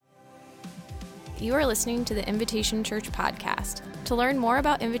You are listening to the Invitation Church podcast. To learn more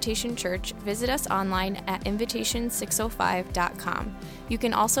about Invitation Church, visit us online at invitation605.com. You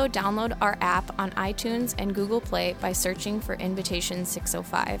can also download our app on iTunes and Google Play by searching for Invitation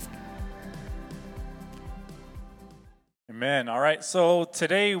 605. Amen. All right, so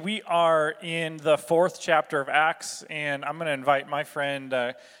today we are in the 4th chapter of Acts, and I'm going to invite my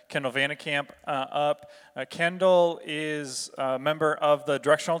friend Kendall Vannekamp up. Kendall is a member of the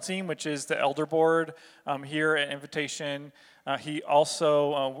directional team, which is the elder board here at Invitation. He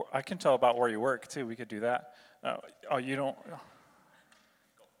also, I can tell about where you work too, we could do that. You don't?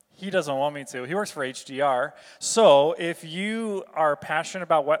 He doesn't want me to. He works for HDR. So if you are passionate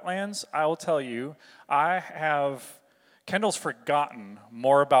about wetlands, I will tell you, Kendall's forgotten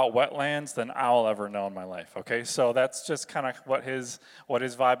more about wetlands than I'll ever know in my life, okay? So that's just kind of what his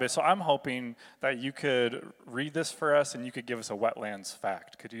vibe is. So I'm hoping that you could read this for us and you could give us a wetlands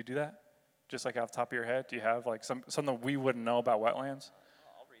fact. Could you do that? Just like off the top of your head? Do you have like something we wouldn't know about wetlands?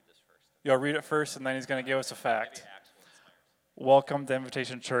 I'll read this first. You'll read it first and then he's going to give us a fact. Welcome to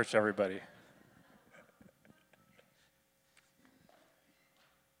Invitation Church, everybody.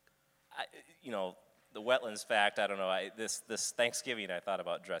 The wetlands fact, I don't know, this Thanksgiving I thought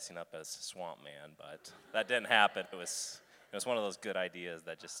about dressing up as Swamp Man, but that didn't happen. It was one of those good ideas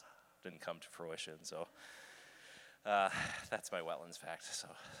that just didn't come to fruition, so that's my wetlands fact, so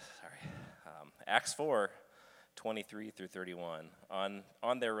sorry. Acts 4:23 through 31. On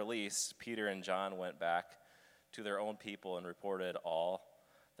their release, Peter and John went back to their own people and reported all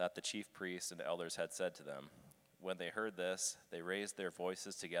that the chief priests and elders had said to them. When they heard this, they raised their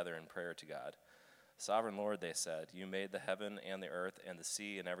voices together in prayer to God. Sovereign Lord, they said, you made the heaven and the earth and the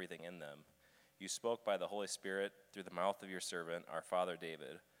sea and everything in them. You spoke by the Holy Spirit through the mouth of your servant, our father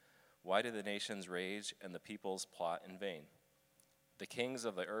David. Why do the nations rage and the peoples plot in vain? The kings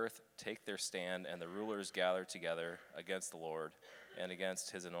of the earth take their stand and the rulers gather together against the Lord and against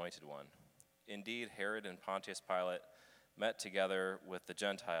his anointed one. Indeed, Herod and Pontius Pilate met together with the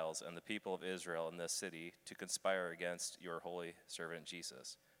Gentiles and the people of Israel in this city to conspire against your holy servant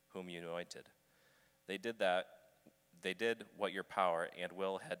Jesus, whom you anointed. They did what your power and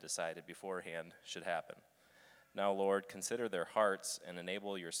will had decided beforehand should happen. Now, Lord, consider their hearts and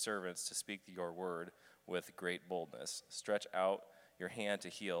enable your servants to speak your word with great boldness. Stretch out your hand to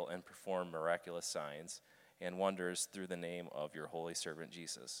heal and perform miraculous signs and wonders through the name of your holy servant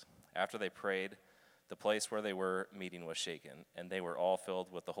Jesus. After they prayed, the place where they were meeting was shaken, and they were all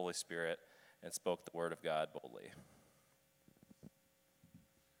filled with the Holy Spirit and spoke the word of God boldly.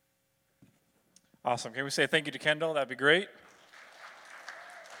 Awesome. Can we say thank you to Kendall? That'd be great.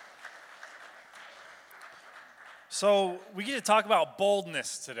 So we get to talk about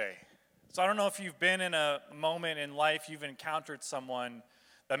boldness today. So I don't know if you've been in a moment in life you've encountered someone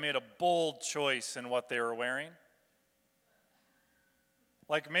that made a bold choice in what they were wearing.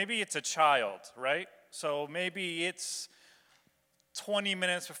 Like maybe it's a child, right? So maybe it's 20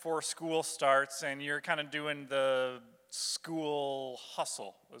 minutes before school starts and you're kind of doing the school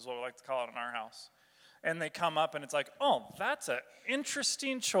hustle, is what we like to call it in our house. And they come up and it's like, oh, that's an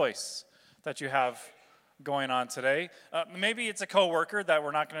interesting choice that you have going on today. Maybe it's a coworker that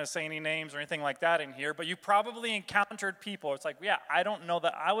we're not going to say any names or anything like that in here, but you probably encountered people. It's like, yeah, I don't know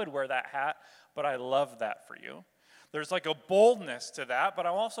that I would wear that hat, but I love that for you. There's like a boldness to that, but I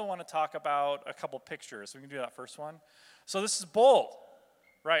also want to talk about a couple pictures. We can do that first one. So this is bold,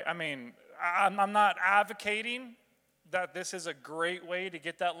 right? I mean, I'm not advocating that this is a great way to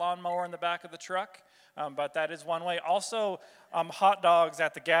get that lawnmower in the back of the truck, but that is one way. Also, hot dogs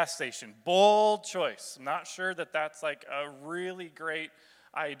at the gas station. Bold choice. I'm not sure that that's like a really great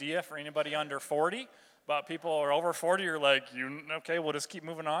idea for anybody under 40, but people are over 40 are like, okay, we'll just keep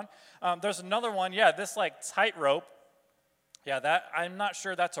moving on. There's another one, this like tightrope. That I'm not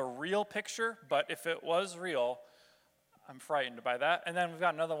sure that's a real picture, but if it was real, I'm frightened by that. And then we've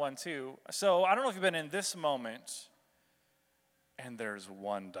got another one too. So I don't know if you've been in this moment, and there's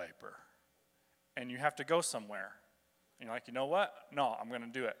one diaper, and you have to go somewhere. And you're like, you know what? No, I'm going to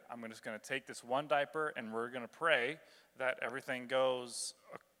do it. I'm just going to take this one diaper, and we're going to pray that everything goes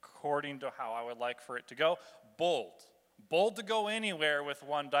according to how I would like for it to go. Bold to go anywhere with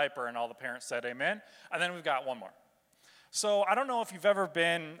one diaper, and all the parents said amen. And then we've got one more. So I don't know if you've ever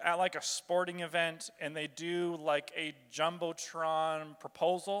been at like a sporting event and they do like a Jumbotron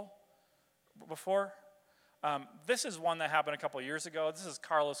proposal before. This is one that happened a couple of years ago. This is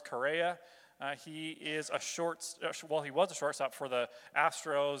Carlos Correa. He is he was a shortstop for the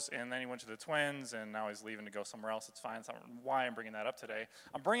Astros, and then he went to the Twins, and now he's leaving to go somewhere else. It's fine. That's not why I'm bringing that up today.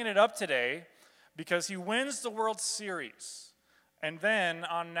 I'm bringing it up today because he wins the World Series. And then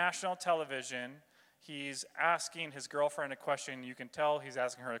on national television, he's asking his girlfriend a question. You can tell he's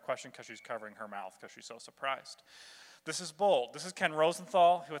asking her a question because she's covering her mouth because she's so surprised. This is bold. This is Ken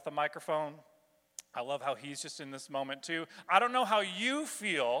Rosenthal with the microphone. I love how he's just in this moment too. I don't know how you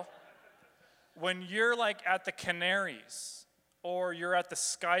feel when you're like at the Canaries, or you're at the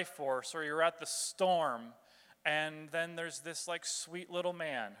Skyforce, or you're at the Storm, and then there's this like sweet little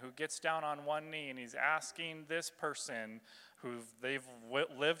man who gets down on one knee and he's asking this person who they've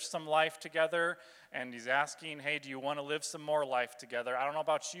lived some life together, and he's asking, hey, do you want to live some more life together? I don't know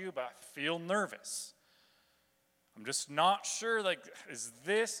about you, but I feel nervous. I'm just not sure, like,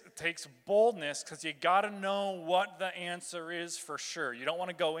 it takes boldness, because you got to know what the answer is for sure. You don't want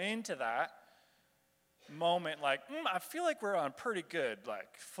to go into that moment like, I feel like we're on pretty good,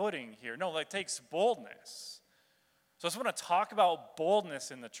 like, footing here. No, it takes boldness. So I just want to talk about boldness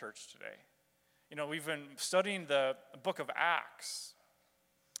in the church today. You know, we've been studying the book of Acts.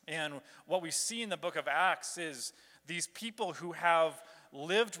 And what we see in the book of Acts is these people who have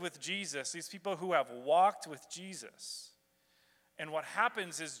lived with Jesus, these people who have walked with Jesus. And what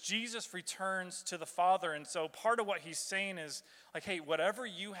happens is Jesus returns to the Father. And so part of what he's saying is like, hey, whatever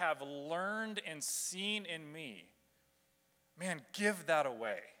you have learned and seen in me, man, give that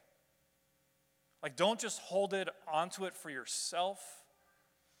away. Like, don't just hold it onto it for yourself,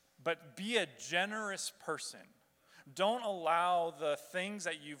 but be a generous person. Don't allow the things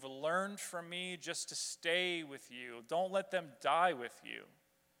that you've learned from me just to stay with you. Don't let them die with you.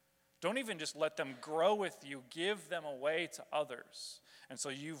 Don't even just let them grow with you. Give them away to others. And so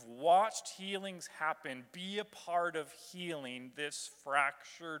you've watched healings happen. Be a part of healing this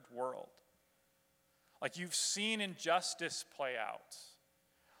fractured world. Like, you've seen injustice play out.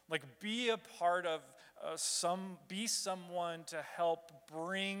 Like, be a part of be someone to help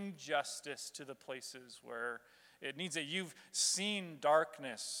bring justice to the places where it needs it. You've seen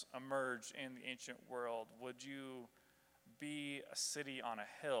darkness emerge in the ancient world. Would you be a city on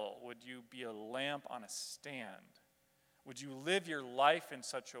a hill? Would you be a lamp on a stand? Would you live your life in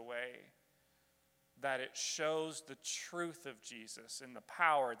such a way that it shows the truth of Jesus and the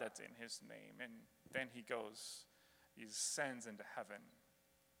power that's in his name? And then he ascends into heaven.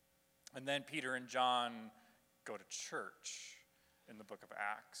 And then Peter and John go to church in the book of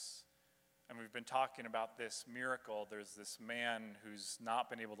Acts. And we've been talking about this miracle. There's this man who's not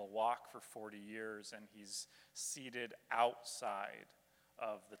been able to walk for 40 years, and he's seated outside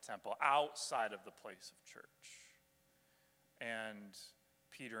of the temple, outside of the place of church. And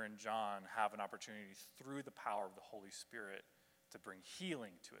Peter and John have an opportunity through the power of the Holy Spirit to bring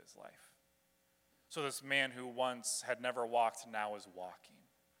healing to his life. So this man who once had never walked now is walking.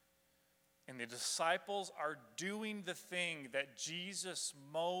 And the disciples are doing the thing that Jesus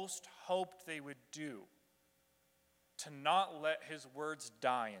most hoped they would do, to not let his words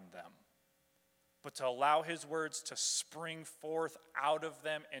die in them, but to allow his words to spring forth out of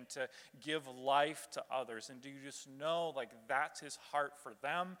them and to give life to others. And do you just know, like, that's his heart for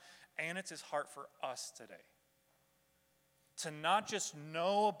them, and it's his heart for us today? To not just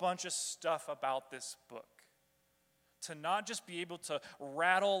know a bunch of stuff about this book, to not just be able to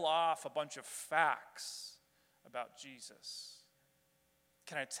rattle off a bunch of facts about Jesus.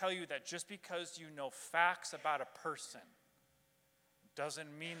 Can I tell you that just because you know facts about a person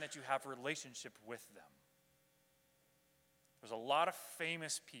doesn't mean that you have a relationship with them? There's a lot of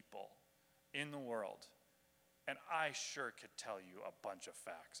famous people in the world, and I sure could tell you a bunch of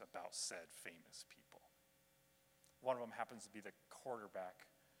facts about said famous people. One of them happens to be the quarterback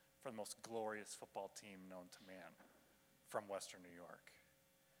for the most glorious football team known to man, from Western New York.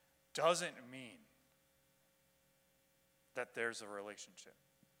 Doesn't mean that there's a relationship.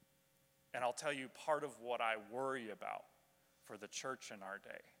 And I'll tell you, part of what I worry about for the church in our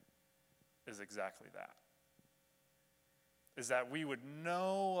day is exactly that. Is that we would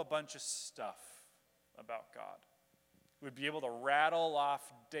know a bunch of stuff about God. We'd be able to rattle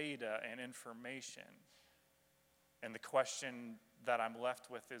off data and information. And the question that I'm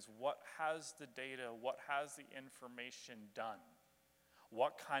left with is, what has the data, what has the information done?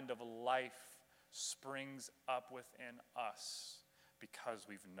 What kind of life springs up within us because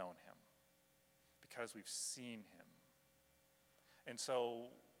we've known him, because we've seen him? And so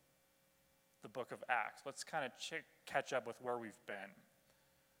the book of Acts, let's kind of catch up with where we've been.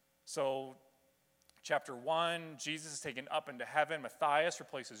 So chapter 1, Jesus is taken up into heaven. Matthias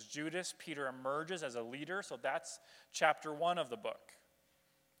replaces Judas. Peter emerges as a leader. So that's chapter 1 of the book.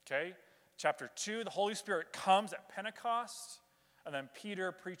 Okay? Chapter 2, the Holy Spirit comes at Pentecost. And then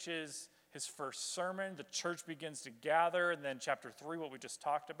Peter preaches his first sermon. The church begins to gather. And then chapter 3, what we just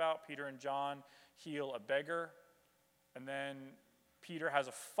talked about, Peter and John heal a beggar. And then Peter has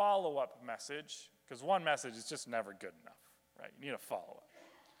a follow-up message, because one message is just never good enough, right? You need a follow-up.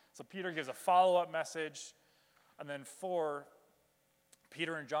 So Peter gives a follow-up message, and then 4,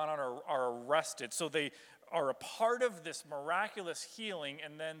 Peter and John are arrested. So they are a part of this miraculous healing,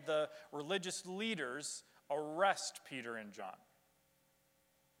 and then the religious leaders arrest Peter and John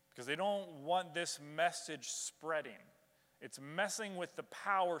because they don't want this message spreading. It's messing with the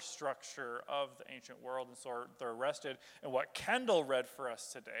power structure of the ancient world, and so they're arrested. And what Kendall read for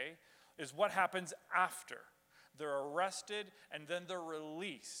us today is what happens after. They're arrested, and then they're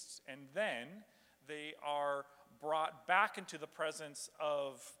released, and then they are brought back into the presence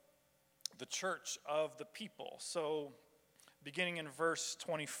of the church, of the people. So beginning in verse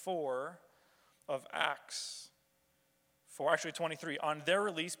 24 of Acts 4, actually 23, on their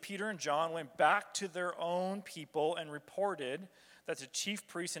release, Peter and John went back to their own people and reported that the chief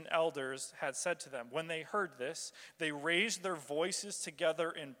priests and elders had said to them. When they heard this, they raised their voices together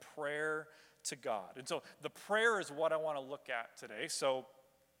in prayer to God. And so the prayer is what I want to look at today. So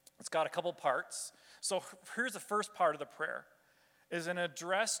it's got a couple parts. So here's the first part of the prayer, is an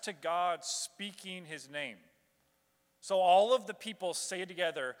address to God speaking his name. So all of the people say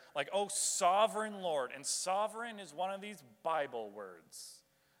together, like, oh, sovereign Lord. And sovereign is one of these Bible words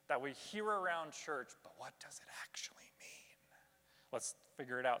that we hear around church, but what does it actually mean? Let's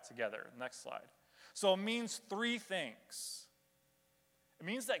figure it out together. Next slide. So it means 3 things. It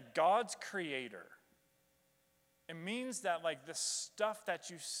means that God's creator. It means that, like, the stuff that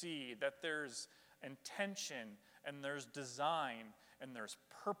you see, that there's intention and there's design and there's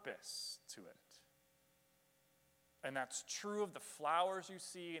purpose to it. And that's true of the flowers you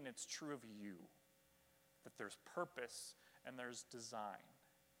see, and it's true of you. That there's purpose and there's design.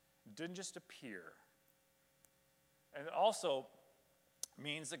 It didn't just appear. And it also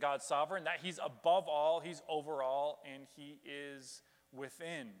means that God's sovereign, that he's above all, he's over all, and he is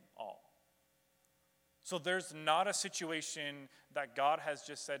within all. So there's not a situation that God has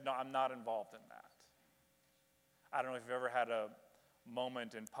just said, no, I'm not involved in that. I don't know if you've ever had a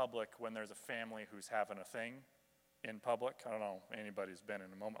moment in public when there's a family who's having a thing in public. I don't know if anybody's been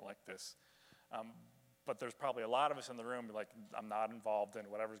in a moment like this. But there's probably a lot of us in the room like, I'm not involved in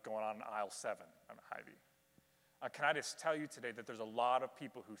whatever's going on in aisle 7 on Hy-Vee. Can I just tell you today that there's a lot of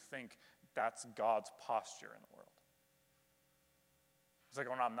people who think that's God's posture in the world. It's like,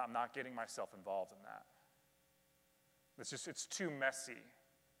 oh, no, I'm not getting myself involved in that. It's too messy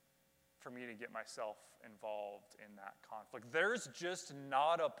for me to get myself involved in that conflict. There's just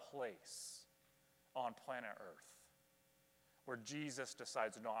not a place on planet Earth where Jesus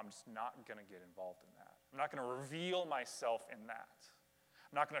decides, no, I'm just not going to get involved in that. I'm not going to reveal myself in that.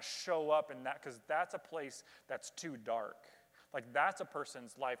 I'm not going to show up in that because that's a place that's too dark. Like that's a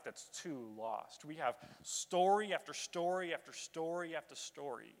person's life that's too lost. We have story after story after story after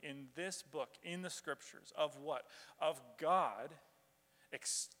story in this book, in the scriptures, of what? Of God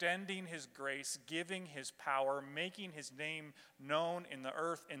extending his grace, giving his power, making his name known in the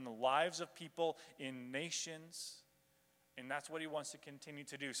earth, in the lives of people, in nations. And that's what he wants to continue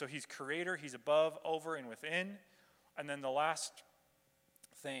to do. So he's creator, he's above, over, and within. And then the last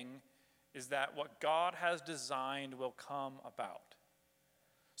thing is that what God has designed will come about.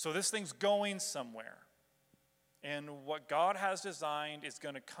 So this thing's going somewhere. And what God has designed is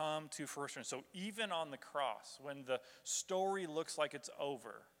going to come to fruition. So even on the cross, when the story looks like it's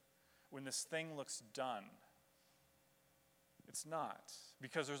over, when this thing looks done, it's not.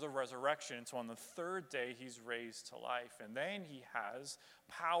 Because there's a resurrection. So on the 3rd day, he's raised to life. And then he has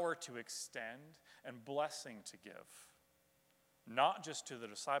power to extend and blessing to give. Not just to the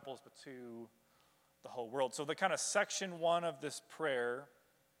disciples, but to the whole world. So the kind of section 1 of this prayer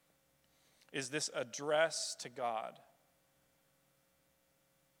is this address to God.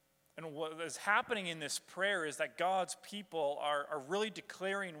 And what is happening in this prayer is that God's people are really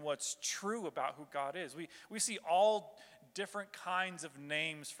declaring what's true about who God is. We see all different kinds of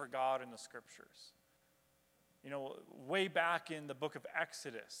names for God in the scriptures. You know, way back in the book of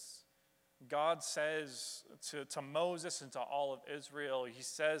Exodus, God says to Moses and to all of Israel, he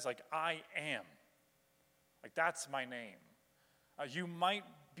says, like, I am. Like, that's my name. You might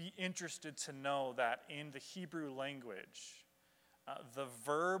be interested to know that in the Hebrew language, the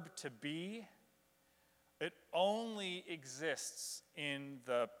verb to be, it only exists in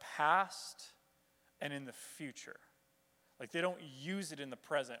the past and in the future. Like, they don't use it in the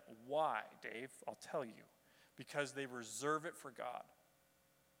present. Why, Dave? I'll tell you. Because they reserve it for God.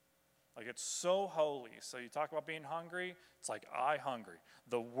 Like, it's so holy. So you talk about being hungry, it's like, I hungry.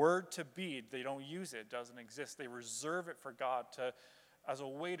 The word to be, they don't use it. It doesn't exist. They reserve it for God as a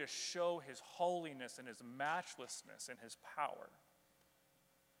way to show his holiness and his matchlessness and his power.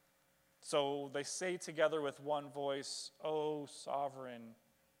 So they say together with one voice, "O sovereign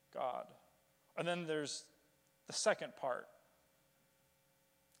God." And then there's the second part.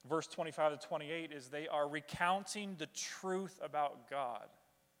 Verse 25 to 28 is they are recounting the truth about God.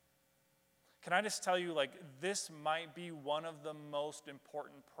 Can I just tell you, this might be one of the most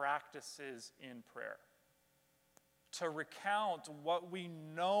important practices in prayer. To recount what we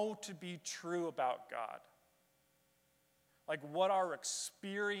know to be true about God. What our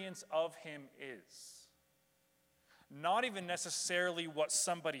experience of him is. Not even necessarily what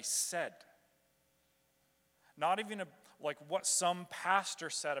somebody said. Not even what some pastor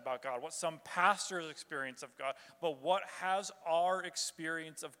said about God, what some pastor's experience of God, but what has our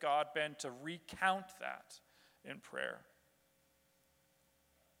experience of God been, to recount that in prayer.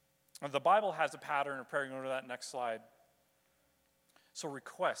 And the Bible has a pattern of prayer. Go to that next slide. So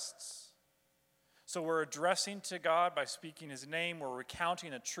requests. So we're addressing to God by speaking his name, we're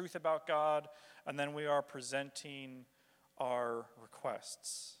recounting the truth about God, and then we are presenting our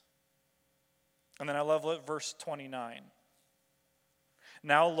requests. And then I love verse 29.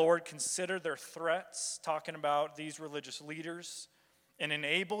 Now, Lord, consider their threats, talking about these religious leaders, and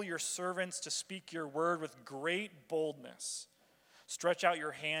enable your servants to speak your word with great boldness. Stretch out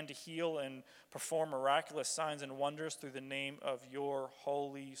your hand to heal and perform miraculous signs and wonders through the name of your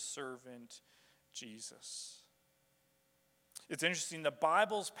holy servant, Jesus. It's interesting, the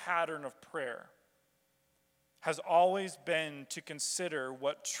Bible's pattern of prayer has always been to consider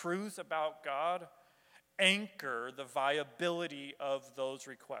what truth about God anchor the viability of those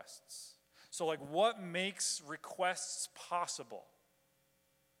requests. So what makes requests possible?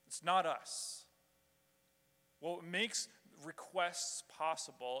 It's not us. What makes requests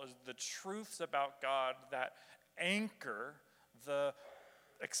possible is the truths about God that anchor the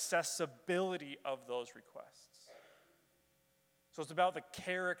accessibility of those requests. So it's about the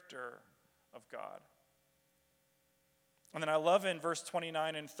character of God. And then I love in verse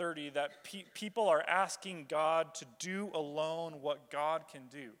 29 and 30 that people are asking God to do alone what God can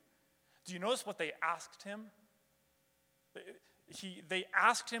do. Do you notice what they asked him? They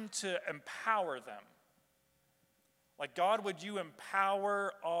asked him to empower them. God, would you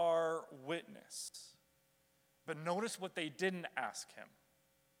empower our witness? But notice what they didn't ask him.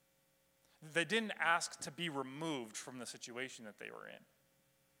 They didn't ask to be removed from the situation that they were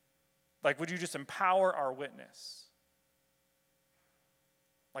in. Would you just empower our witness?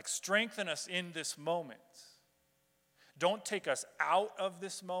 Strengthen us in this moment. Don't take us out of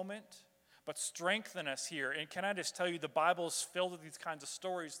this moment, but strengthen us here. And can I just tell you, the Bible is filled with these kinds of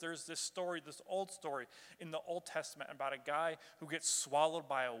stories. There's this story, this old story in the Old Testament about a guy who gets swallowed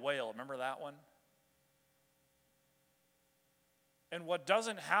by a whale. Remember that one? And what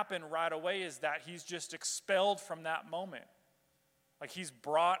doesn't happen right away is that he's just expelled from that moment. He's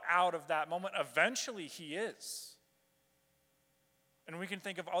brought out of that moment. Eventually he is. And we can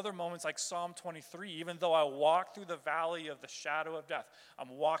think of other moments like Psalm 23. Even though I walk through the valley of the shadow of death,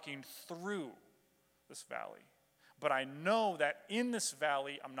 I'm walking through this valley. But I know that in this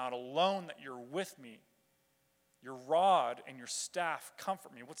valley, I'm not alone, that you're with me. Your rod and your staff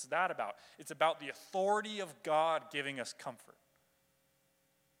comfort me. What's that about? It's about the authority of God giving us comfort.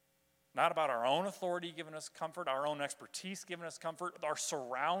 Not about our own authority giving us comfort, our own expertise giving us comfort, our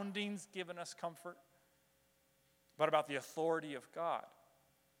surroundings giving us comfort, but about the authority of God.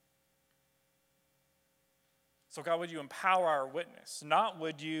 So God, would you empower our witness? Not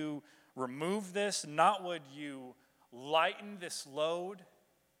would you remove this, not would you lighten this load,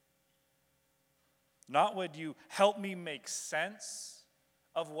 not would you help me make sense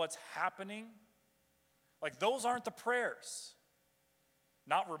of what's happening. Those aren't the prayers.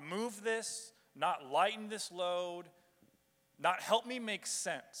 Not remove this, not lighten this load, not help me make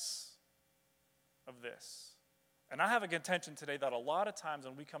sense of this. And I have a contention today that a lot of times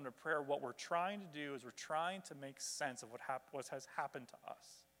when we come to prayer, what we're trying to do is we're trying to make sense of what has happened to us.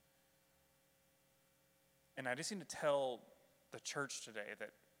 And I just need to tell the church today that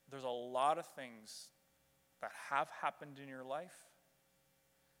there's a lot of things that have happened in your life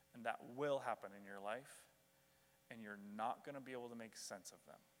and that will happen in your life, and you're not going to be able to make sense of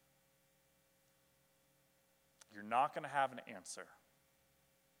them. You're not going to have an answer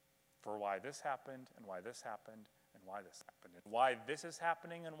for why this happened and why this happened and why this happened and why this is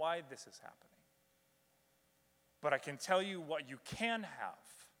happening and why this is happening. But I can tell you what you can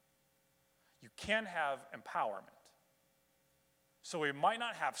have. You can have empowerment. So we might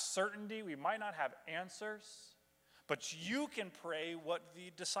not have certainty, we might not have answers, but you can pray what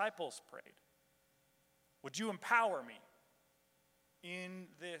the disciples prayed. Would you empower me in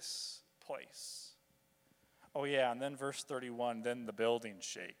this place? Oh yeah, and then verse 31, then the building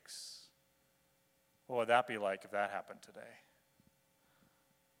shakes. What would that be like if that happened today?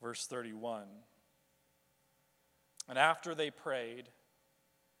 Verse 31. And after they prayed,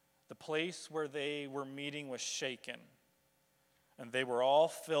 the place where they were meeting was shaken, and they were all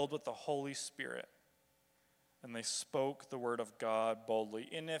filled with the Holy Spirit, and they spoke the word of God boldly.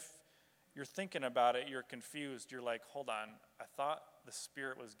 And if you're thinking about it, you're confused. You're like, hold on, I thought the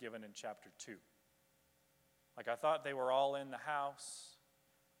Spirit was given in chapter 2. Like, I thought they were all in the house,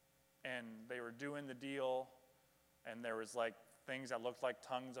 and they were doing the deal, and there was like things that looked like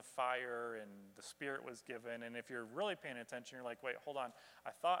tongues of fire, and the Spirit was given. And if you're really paying attention, you're like, wait, hold on. I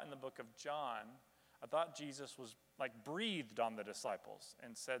thought in the book of John, I thought Jesus was like breathed on the disciples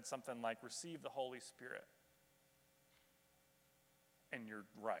and said something like, receive the Holy Spirit. And you're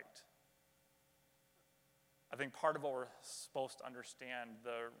right. I think part of what we're supposed to understand,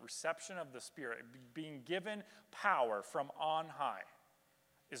 the reception of the Spirit, being given power from on high,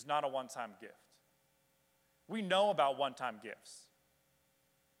 is not a one-time gift. We know about one-time gifts.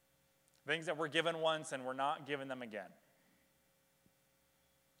 Things that we're given once and we're not given them again.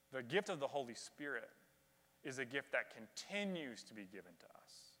 The gift of the Holy Spirit is a gift that continues to be given to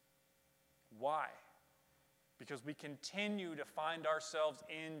us. Why? Because we continue to find ourselves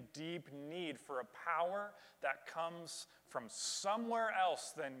in deep need for a power that comes from somewhere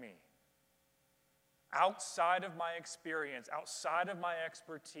else than me. Outside of my experience, outside of my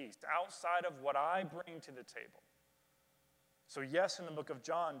expertise, outside of what I bring to the table. So yes, in the book of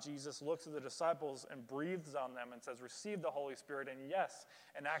John, Jesus looks at the disciples and breathes on them and says, receive the Holy Spirit. And yes,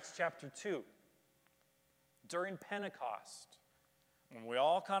 in Acts chapter 2, during Pentecost, when we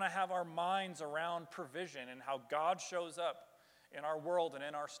all kind of have our minds around provision and how God shows up in our world and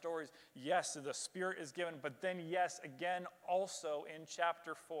in our stories, yes, the Spirit is given, but then yes, again, also in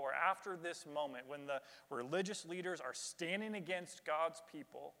chapter 4, after this moment, when the religious leaders are standing against God's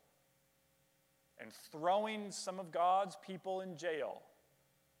people and throwing some of God's people in jail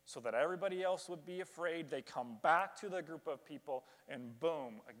so that everybody else would be afraid, they come back to the group of people, and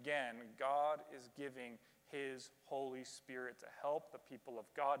boom, again, God is giving His Holy Spirit to help the people of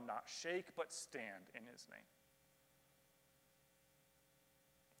God not shake but stand in His name.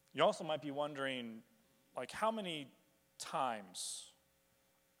 You also might be wondering, like, how many times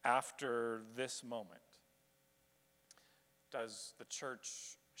after this moment does the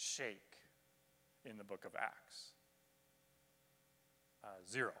church shake in the book of Acts?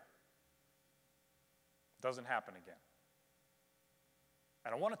 0. Doesn't happen again.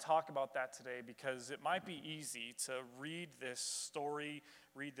 And I want to talk about that today because it might be easy to read this story,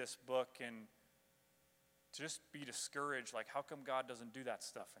 read this book, and just be discouraged, like, how come God doesn't do that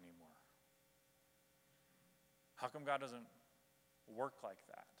stuff anymore? How come God doesn't work like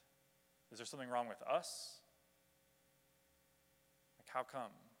that? Is there something wrong with us? Like, how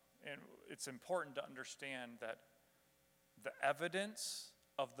come? And it's important to understand that the evidence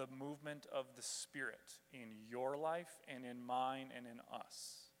of the movement of the Spirit in your life and in mine and in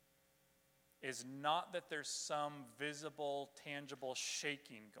us is not that there's some visible, tangible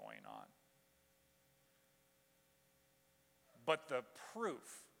shaking going on. But the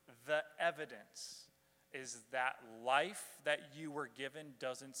proof, the evidence, is that life that you were given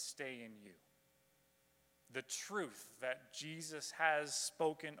doesn't stay in you. The truth that Jesus has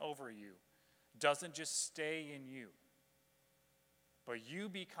spoken over you doesn't just stay in you, but you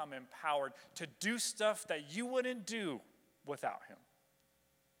become empowered to do stuff that you wouldn't do without Him.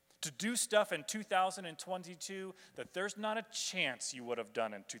 To do stuff in 2022 that there's not a chance you would have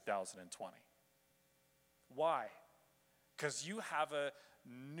done in 2020. Why? Because you have a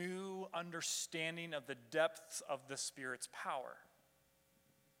new understanding of the depths of the Spirit's power.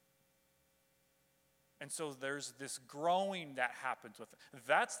 And so there's this growing that happens with it.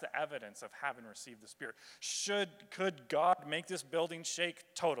 That's the evidence of having received the Spirit. Could God make this building shake?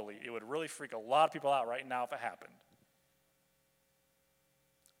 Totally. It would really freak a lot of people out right now if it happened.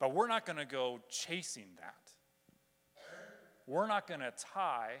 But we're not going to go chasing that. We're not going to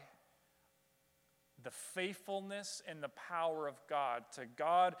tie the faithfulness and the power of God to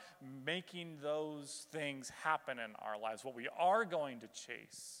God making those things happen in our lives. What we are going to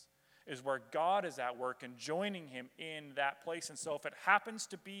chase is where God is at work and joining Him in that place. And so if it happens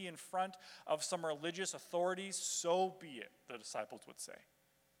to be in front of some religious authorities, so be it, the disciples would say.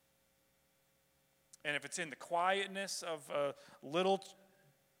 And if it's in the quietness of a little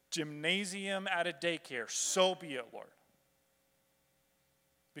gymnasium at a daycare, so be it, Lord.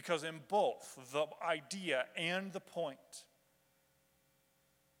 Because in both, the idea and the point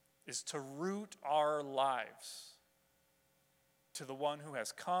is to root our lives to the one who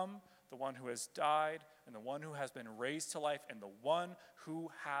has come, the one who has died, and the one who has been raised to life, and the one who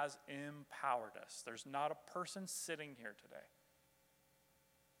has empowered us. There's not a person sitting here today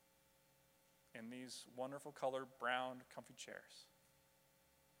in these wonderful colored brown comfy chairs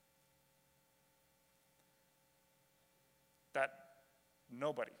that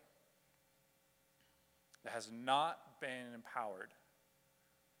nobody that has not been empowered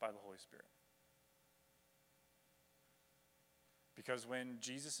by the Holy Spirit. Because when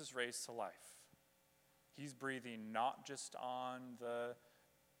Jesus is raised to life, he's breathing not just on the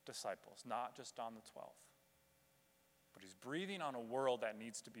disciples, not just on the 12, but he's breathing on a world that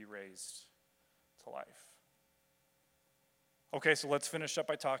needs to be raised to life. Okay, so let's finish up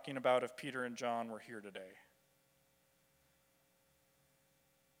by talking about if Peter and John were here today.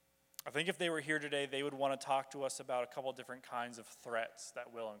 I think if they were here today, they would want to talk to us about a couple different kinds of threats that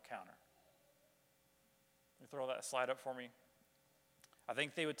we'll encounter. Can you throw that slide up for me? I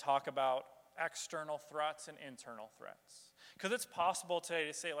think they would talk about external threats and internal threats. Because it's possible today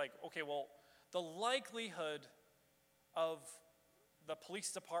to say, like, okay, well, the likelihood of the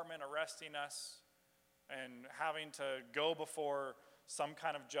police department arresting us and having to go before some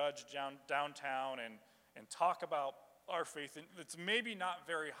kind of judge downtown and talk about our faith, and it's maybe not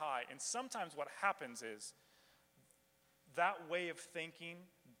very high. And sometimes what happens is that way of thinking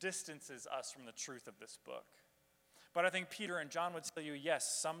distances us from the truth of this book. But I think Peter and John would tell you,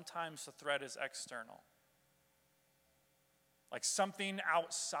 yes, sometimes the threat is external. Like something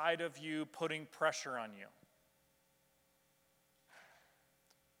outside of you putting pressure on you.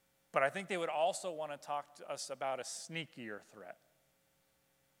 But I think they would also want to talk to us about a sneakier threat.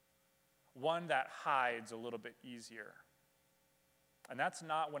 One that hides a little bit easier. And that's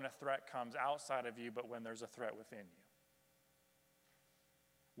not when a threat comes outside of you, but when there's a threat within you.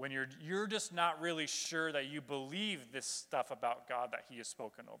 When you're just not really sure that you believe this stuff about God that he has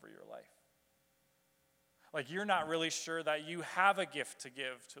spoken over your life. Like you're not really sure that you have a gift to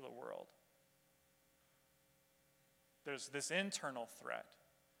give to the world. There's this internal threat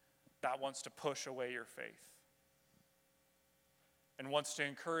that wants to push away your faith and wants to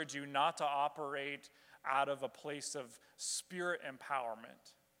encourage you not to operate out of a place of spirit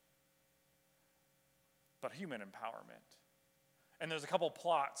empowerment, but human empowerment. And there's a couple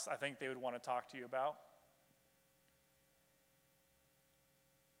plots I think they would want to talk to you about.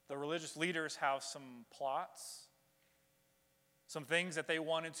 The religious leaders have some plots, some things that they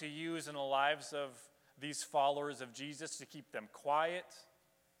wanted to use in the lives of these followers of Jesus to keep them quiet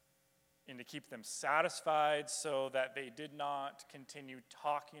and to keep them satisfied so that they did not continue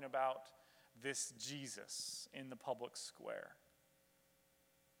talking about this Jesus in the public square.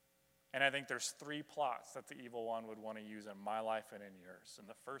 And I think there's three plots that the evil one would want to use in my life and in yours. And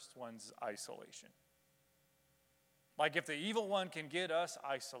the first one's isolation. Like if the evil one can get us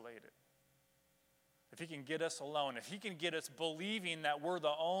isolated, if he can get us alone, if he can get us believing that we're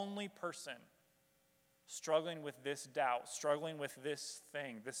the only person struggling with this doubt, struggling with this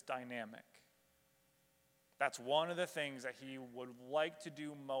thing, this dynamic, that's one of the things that he would like to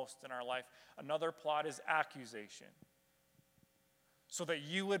do most in our life. Another plot is accusation. So that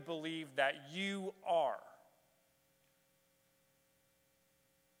you would believe that you are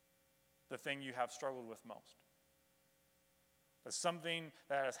the thing you have struggled with most. That something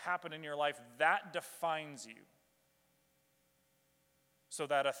that has happened in your life, that defines you. So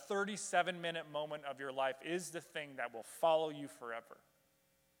that a 37-minute moment of your life is the thing that will follow you forever.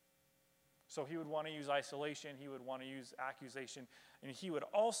 So he would want to use isolation, he would want to use accusation, and he would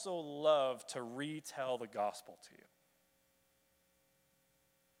also love to retell the gospel to you.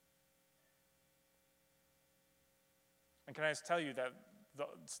 And can I just tell you that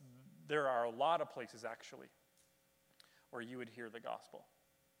there are a lot of places, actually, where you would hear the gospel.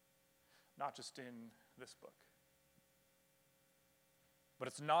 Not just in this book. But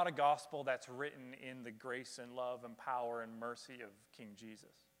it's not a gospel that's written in the grace and love and power and mercy of King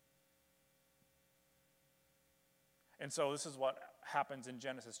Jesus. And so this is what happens in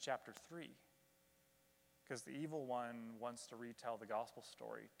Genesis chapter 3. Because the evil one wants to retell the gospel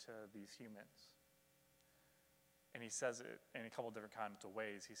story to these humans. And he says it in a couple different kinds of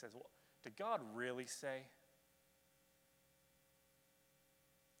ways. He says, well, did God really say?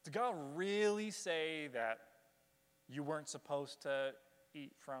 Did God really say that you weren't supposed to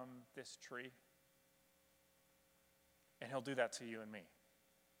eat from this tree? And he'll do that to you and me.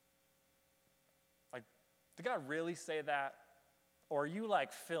 Like, did God really say that? Or are you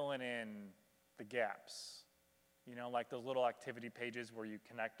like filling in the gaps? You know, like those little activity pages where you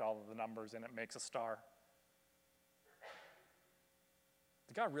connect all of the numbers and it makes a star.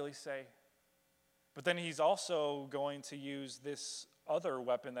 Did God really say? But then he's also going to use this other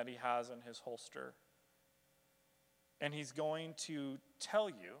weapon that he has in his holster. And he's going to tell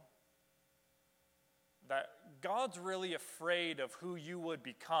you that God's really afraid of who you would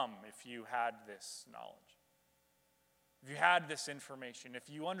become if you had this knowledge. If you had this information, if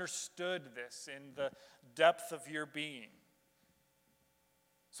you understood this in the depth of your being.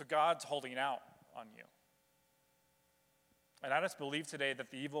 So God's holding out on you. And I just believe today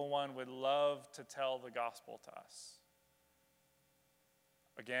that the evil one would love to tell the gospel to us.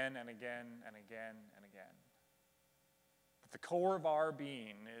 Again and again and again and again. But the core of our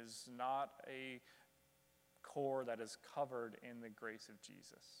being is not a core that is covered in the grace of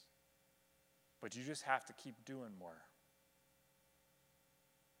Jesus. But you just have to keep doing more.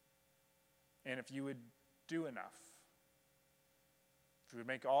 And if you would do enough, if you would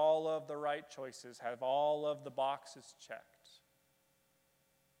make all of the right choices, have all of the boxes checked,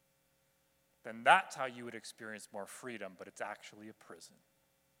 then that's how you would experience more freedom, but it's actually a prison.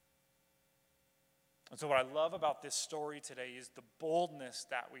 And so what I love about this story today is the boldness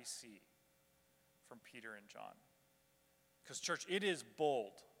that we see from Peter and John. Because, church, it is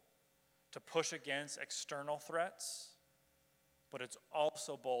bold to push against external threats, but it's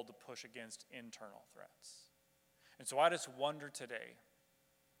also bold to push against internal threats. And so I just wonder today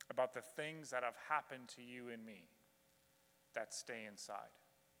about the things that have happened to you and me that stay inside,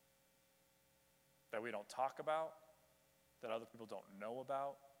 that we don't talk about, that other people don't know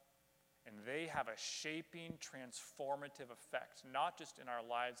about, and they have a shaping, transformative effect, not just in our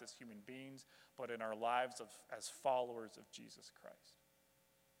lives as human beings, but in our lives as followers of Jesus Christ.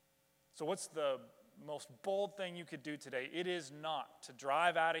 So what's the most bold thing you could do today? It is not to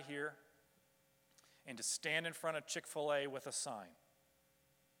drive out of here and to stand in front of Chick-fil-A with a sign.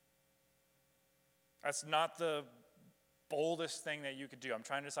 That's not the boldest thing that you could do. I'm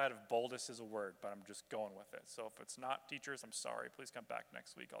trying to decide if boldest is a word, but I'm just going with it. So if it's not, teachers, I'm sorry. Please come back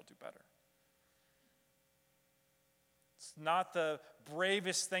next week. I'll do better. It's not the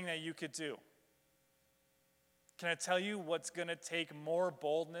bravest thing that you could do. Can I tell you what's going to take more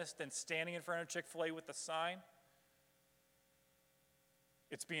boldness than standing in front of Chick-fil-A with a sign?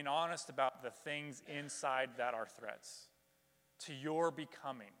 It's being honest about the things inside that are threats to your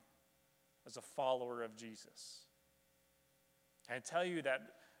becoming as a follower of Jesus. I tell you that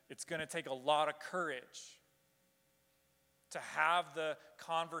it's going to take a lot of courage to have the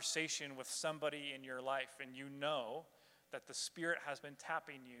conversation with somebody in your life, and you know that the Spirit has been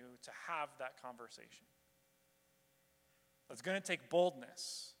tapping you to have that conversation. It's going to take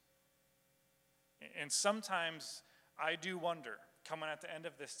boldness. And sometimes I do wonder, coming at the end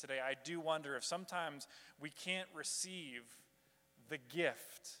of this today, I do wonder if sometimes we can't receive the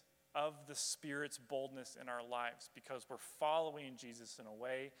gift of the Spirit's boldness in our lives because we're following Jesus in a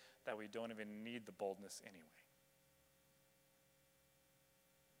way that we don't even need the boldness anyway.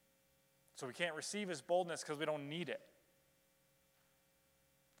 So we can't receive his boldness because we don't need it.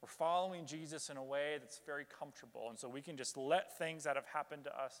 We're following Jesus in a way that's very comfortable, and so we can just let things that have happened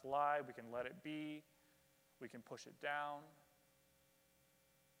to us lie. We can let it be. We can push it down.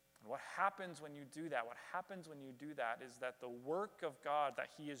 And what happens when you do that? What happens when you do that is that the work of God that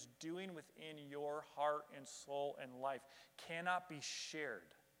he is doing within your heart and soul and life cannot be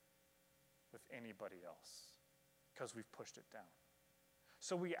shared with anybody else because we've pushed it down.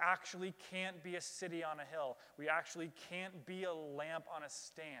 So we actually can't be a city on a hill. We actually can't be a lamp on a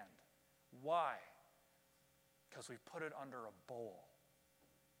stand. Why? Because we put it under a bowl.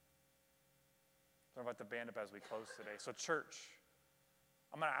 So I invite the band up as we close today. So church,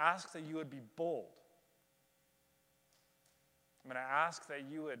 I'm going to ask that you would be bold. I'm going to ask that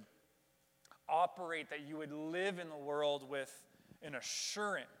you would operate, that you would live in the world with an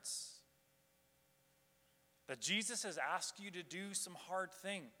assurance that Jesus has asked you to do some hard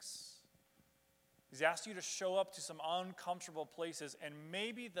things. He's asked you to show up to some uncomfortable places, and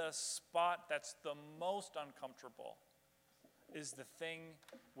maybe the spot that's the most uncomfortable is the thing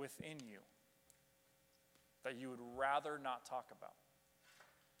within you that you would rather not talk about,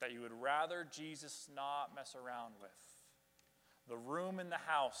 that you would rather Jesus not mess around with, the room in the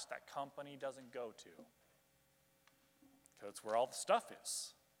house that company doesn't go to, because it's where all the stuff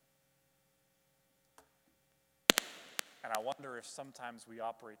is. And I wonder if sometimes we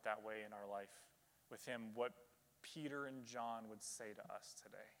operate that way in our life with him, what Peter and John would say to us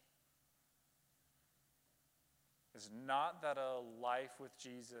today is not that a life with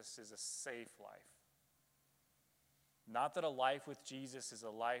Jesus is a safe life. Not that a life with Jesus is a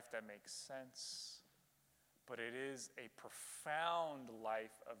life that makes sense, but it is a profound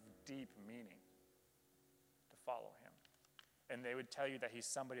life of deep meaning to follow him. And they would tell you that he's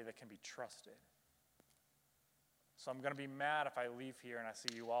somebody that can be trusted. So I'm going to be mad if I leave here and I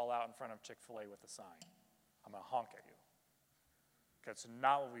see you all out in front of Chick-fil-A with a sign. I'm going to honk at you. Because it's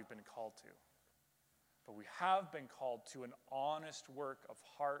not what we've been called to. But we have been called to an honest work of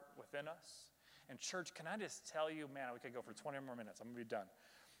heart within us. And church, can I just tell you, man, we could go for 20 more minutes. I'm going to be done.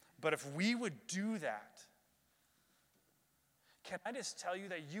 But if we would do that, can I just tell you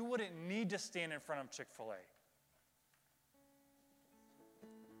that you wouldn't need to stand in front of Chick-fil-A?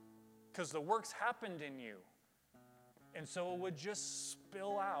 Because the work's happened in you. And so it would just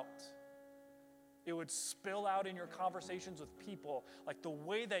spill out. It would spill out in your conversations with people. Like the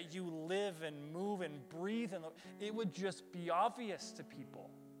way that you live and move and breathe, and it would just be obvious to people.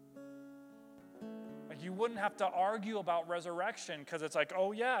 Like you wouldn't have to argue about resurrection because it's like,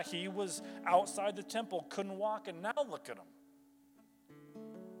 oh yeah, he was outside the temple, couldn't walk, and now look at him.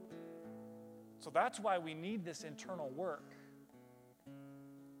 So that's why we need this internal work.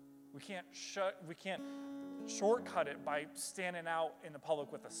 We can't shortcut it by standing out in the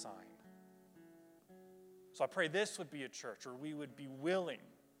public with a sign. So I pray this would be a church where we would be willing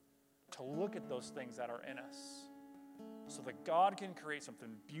to look at those things that are in us so that God can create something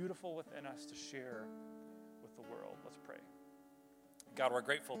beautiful within us to share with the world. Let's pray. God, we're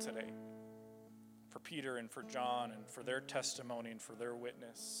grateful today for Peter and for John and for their testimony and for their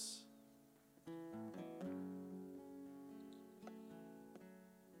witness.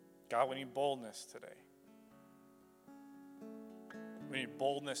 God, we need boldness today. We need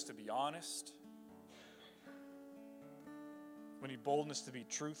boldness to be honest. We need boldness to be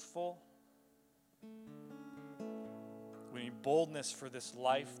truthful. We need boldness for this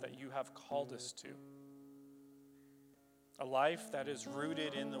life that you have called us to. A life that is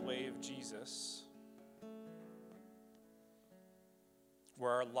rooted in the way of Jesus.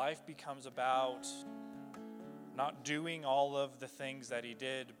 Where our life becomes about not doing all of the things that he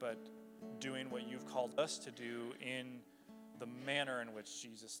did, but doing what you've called us to do in the manner in which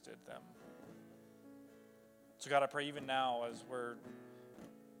Jesus did them. So God, I pray even now as we're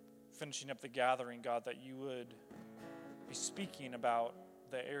finishing up the gathering, God, that you would be speaking about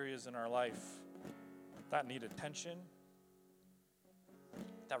the areas in our life that need attention,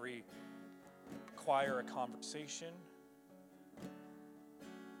 that require a conversation.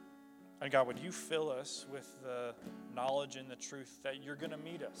 And God, would you fill us with the knowledge and the truth that you're going to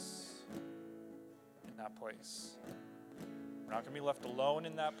meet us in that place. We're not going to be left alone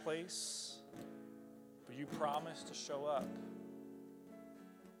in that place, but you promise to show up.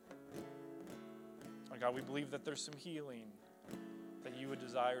 And God, we believe that there's some healing that you would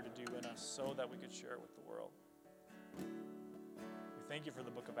desire to do in us so that we could share it with the world. We thank you for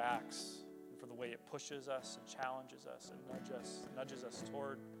the book of Acts and for the way it pushes us and challenges us and nudges us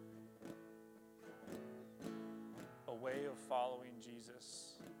toward a way of following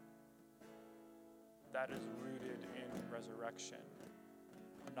Jesus that is rooted in resurrection,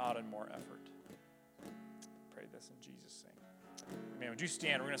 not in more effort. Pray this in Jesus' name. Man, would you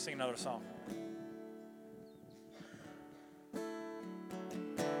stand? We're going to sing another song.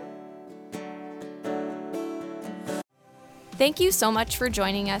 Thank you so much for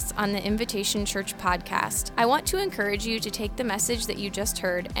joining us on the Invitation Church podcast. I want to encourage you to take the message that you just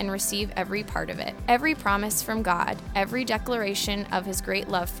heard and receive every part of it. Every promise from God, every declaration of his great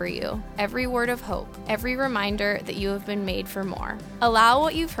love for you, every word of hope, every reminder that you have been made for more. Allow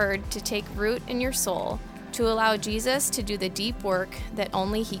what you've heard to take root in your soul, to allow Jesus to do the deep work that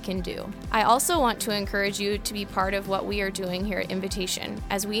only he can do. I also want to encourage you to be part of what we are doing here at Invitation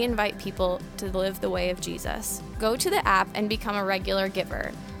as we invite people to live the way of Jesus. Go to the app and become a regular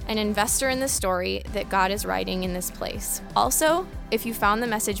giver, an investor in the story that God is writing in this place. Also, if you found the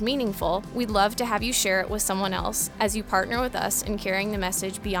message meaningful, we'd love to have you share it with someone else as you partner with us in carrying the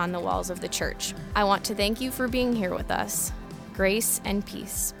message beyond the walls of the church. I want to thank you for being here with us. Grace and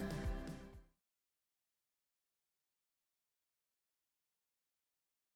peace.